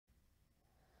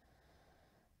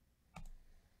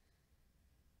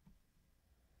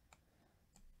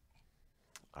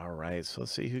All right, so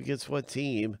let's see who gets what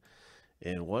team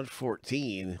in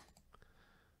 114.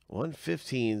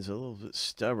 115 is a little bit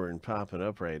stubborn popping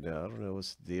up right now. I don't know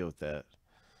what's the deal with that.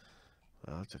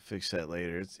 I'll have to fix that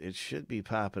later. It should be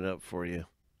popping up for you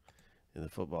in the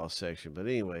football section. But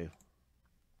anyway,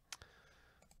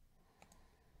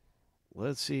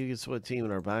 let's see who gets what team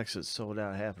in our box that's sold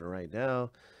out happening right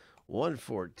now.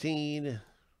 114.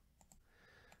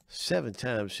 7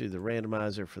 times through the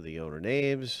randomizer for the owner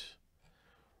names.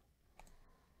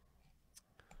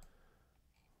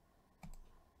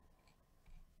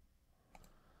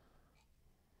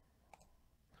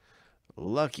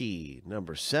 Lucky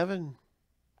number 7.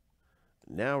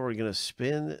 Now we're going to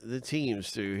spin the teams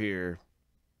through here.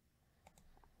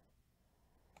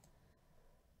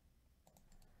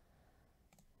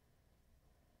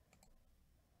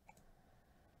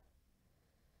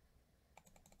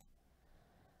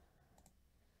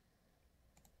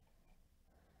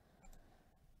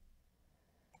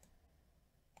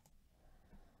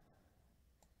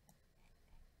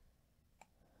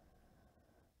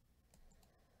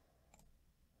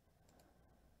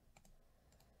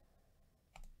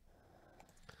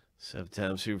 Seven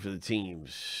times through for the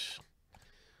teams.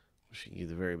 Wishing you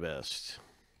the very best.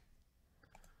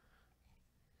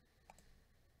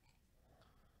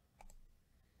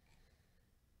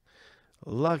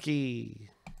 Lucky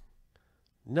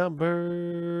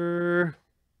number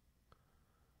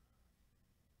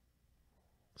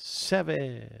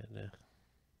 7.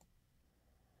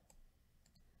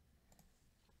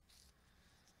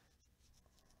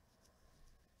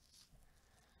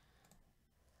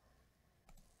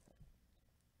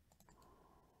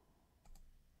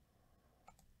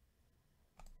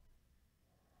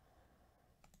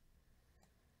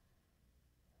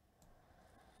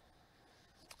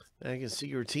 I can see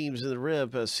your teams in the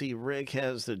rip. I see Rick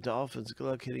has the Dolphins.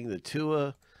 Gluck hitting the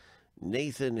Tua.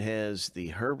 Nathan has the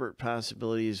Herbert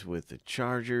possibilities with the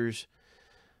Chargers.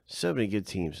 So many good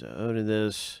teams owning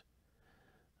this.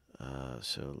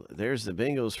 So there's the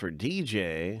Bengals for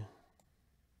DJ.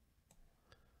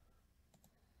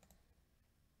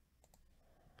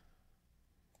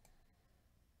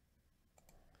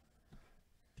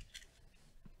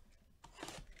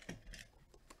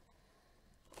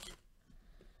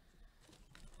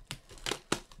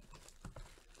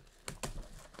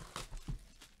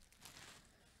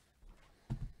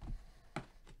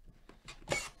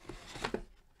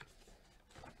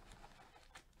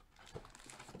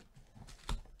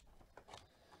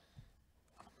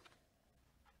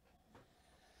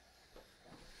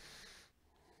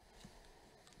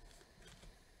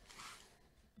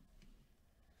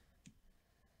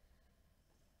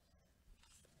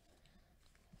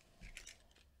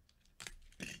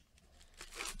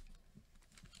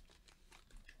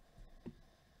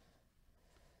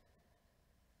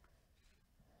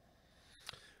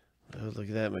 Oh, look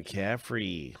at that,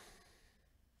 McCaffrey.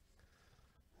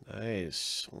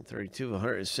 Nice. 132,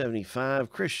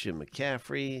 175. Christian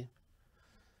McCaffrey.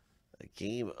 A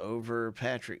game over.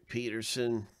 Patrick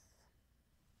Peterson.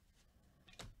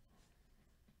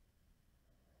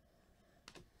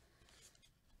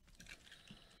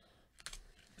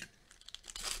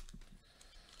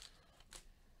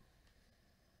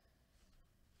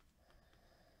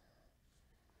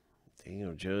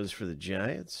 Daniel Jones for the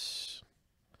Giants.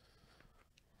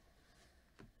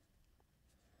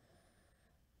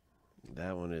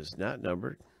 That one is not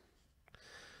numbered.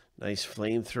 Nice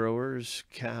flamethrowers.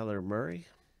 Kyler Murray.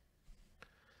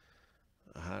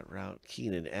 A hot route.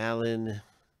 Keenan Allen.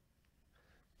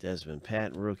 Desmond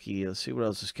Patton, rookie. Let's see what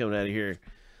else is coming out of here.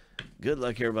 Good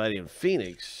luck, everybody in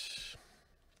Phoenix.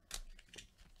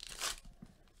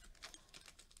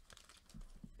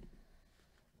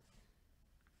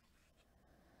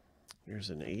 Here's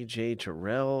an A.J.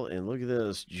 Terrell. And look at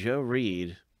this. Joe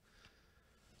Reed.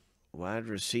 Wide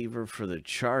receiver for the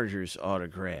Chargers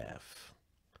autograph.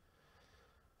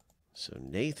 So,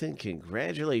 Nathan,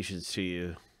 congratulations to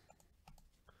you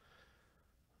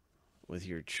with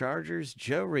your Chargers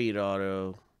Joe Reed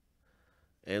auto.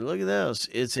 And look at this.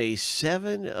 It's a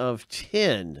 7 of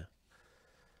 10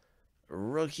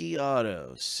 rookie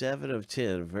auto. 7 of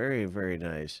 10. Very, very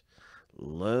nice.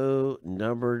 Low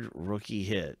numbered rookie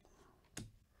hit.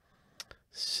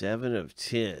 7 of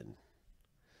 10.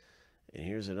 And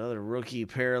here's another rookie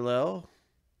parallel.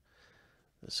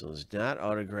 This one's not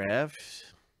autographed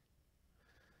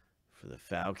for the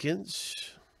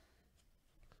Falcons.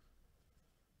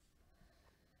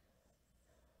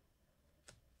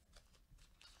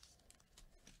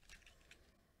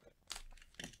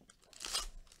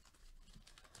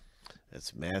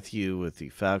 That's Matthew with the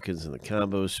Falcons in the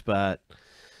combo spot.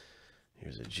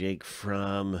 Here's a Jake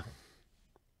Fromm.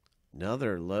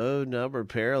 Another low number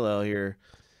parallel here.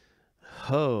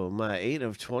 Oh, my 8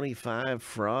 of 25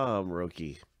 Fromm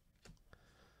rookie.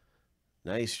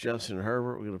 Nice Justin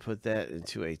Herbert. We're going to put that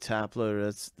into a top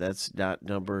loader. That's not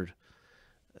numbered.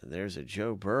 And there's a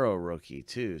Joe Burrow rookie,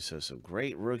 too. So some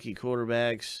great rookie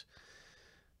quarterbacks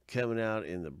coming out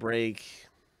in the break.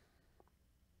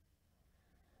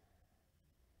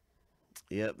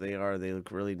 Yep, they are. They look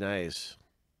really nice.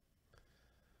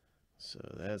 So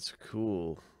that's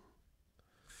cool.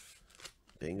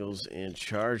 Bengals and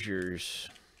Chargers.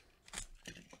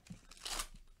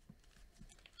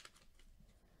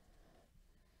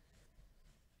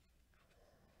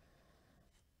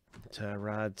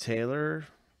 Tyrod Taylor.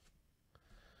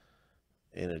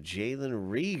 And a Jalen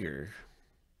Reagor.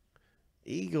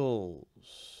 Eagles.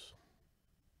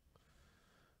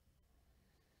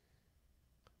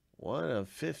 1 of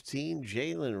 15,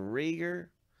 Jalen Reagor.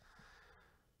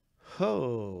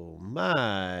 Oh,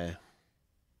 my.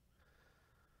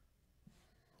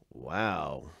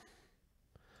 Wow.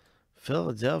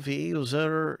 Philadelphia Eagles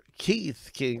owner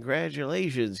Keith.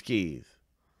 Congratulations, Keith.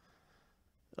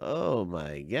 Oh,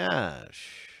 my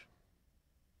gosh.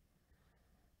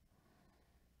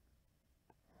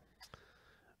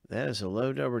 That is a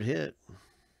low-numbered hit.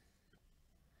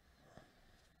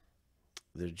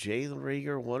 The Jalen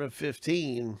Reagor, 1 of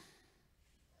 15.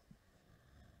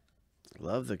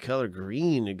 Love the color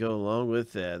green to go along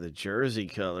with that. The jersey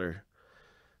color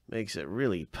makes it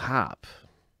really pop.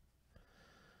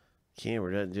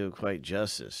 Camera doesn't do it quite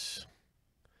justice.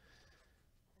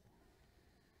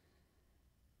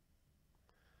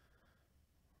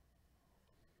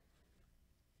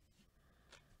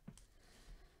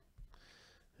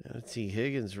 And a T.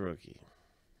 Higgins rookie.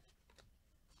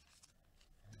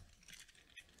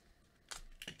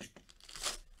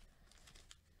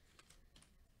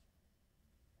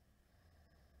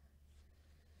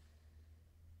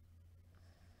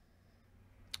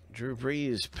 Drew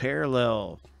Brees,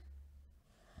 parallel.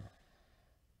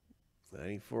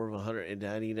 94 of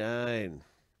 199.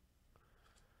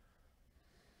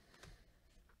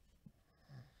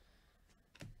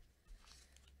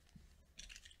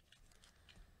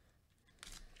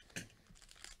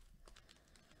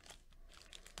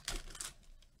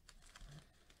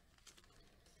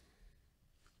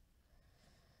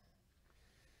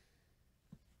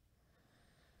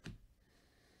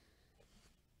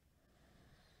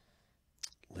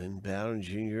 Lynn Bowden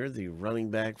Jr., the running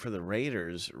back for the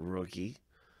Raiders, rookie.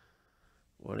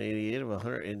 188 of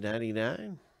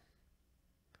 199.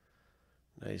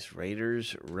 Nice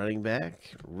Raiders running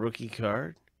back, rookie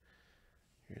card.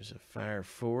 Here's a Fire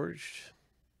Forged.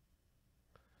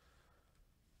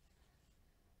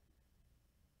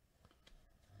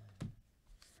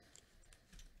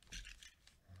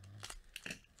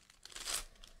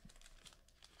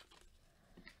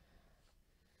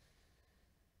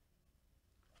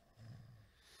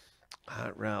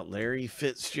 Hot route, Larry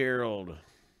Fitzgerald.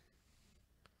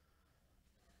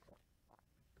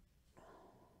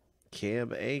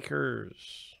 Cam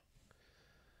Akers.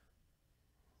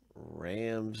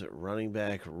 Rams running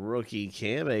back rookie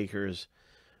Cam Akers.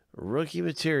 Rookie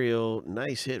material.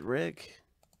 Nice hit, Rick.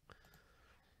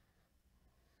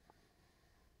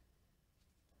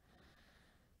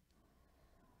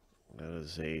 That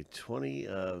is a 20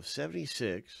 of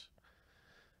 76.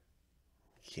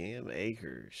 Cam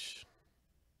Akers.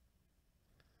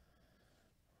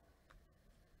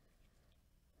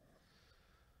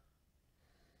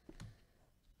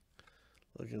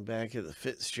 Looking back at the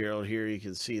Fitzgerald here, you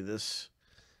can see this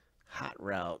Hot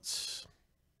Routes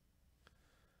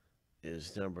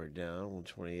is numbered down,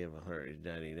 128 of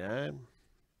 199.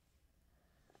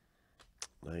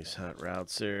 Nice Hot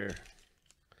Routes there.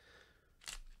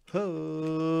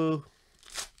 Ho!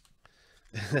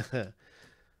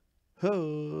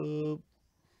 Ho!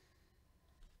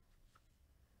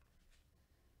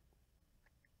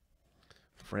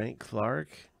 Frank Clark,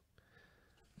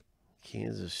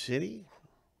 Kansas City.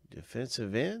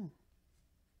 Defensive end.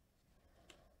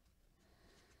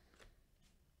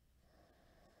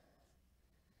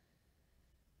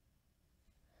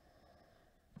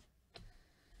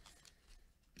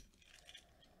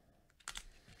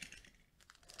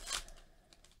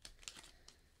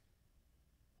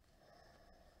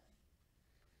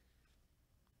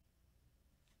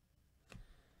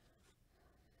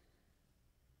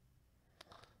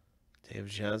 David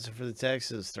Johnson for the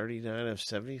Texans, 39 of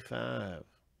 75.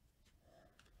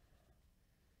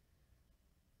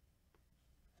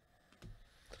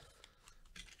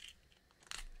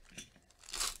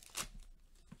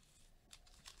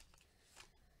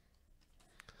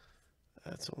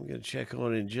 That's what I'm going to check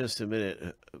on in just a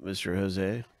minute, Mr. Jose.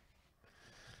 I'm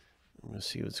going to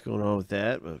see what's going on with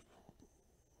that, but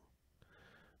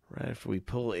right after we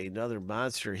pull another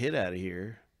monster hit out of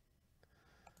here.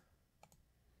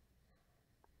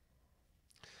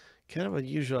 Kind of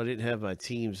unusual. I didn't have my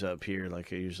teams up here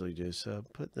like I usually do, so I'll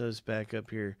put those back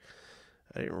up here.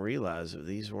 I didn't realize that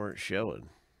these weren't showing.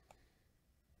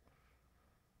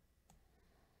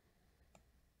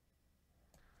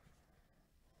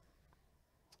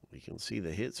 We can see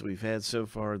the hits we've had so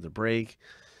far in the break.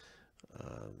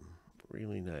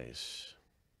 Really nice.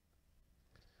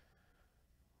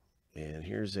 And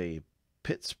here's a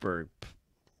Pittsburgh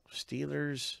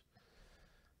Steelers.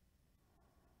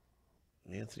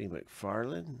 Anthony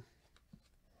McFarland.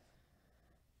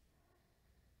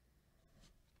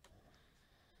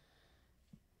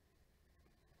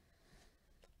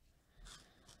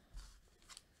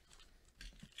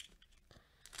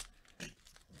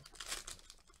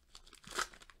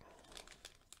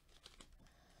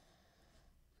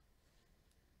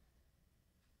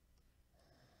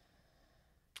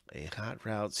 A Hot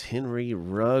Routes Henry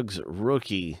Ruggs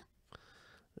rookie.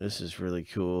 This is really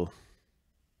cool.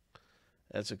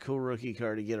 That's a cool rookie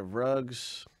card to get of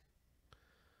Ruggs.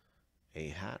 A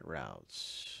Hot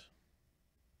Routes.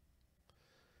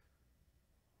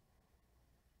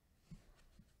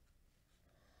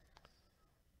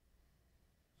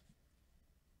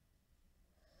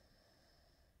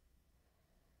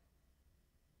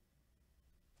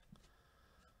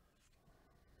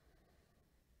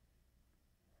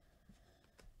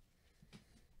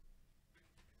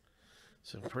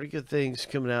 Some pretty good things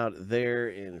coming out there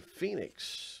in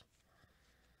Phoenix.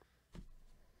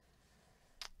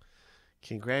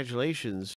 Congratulations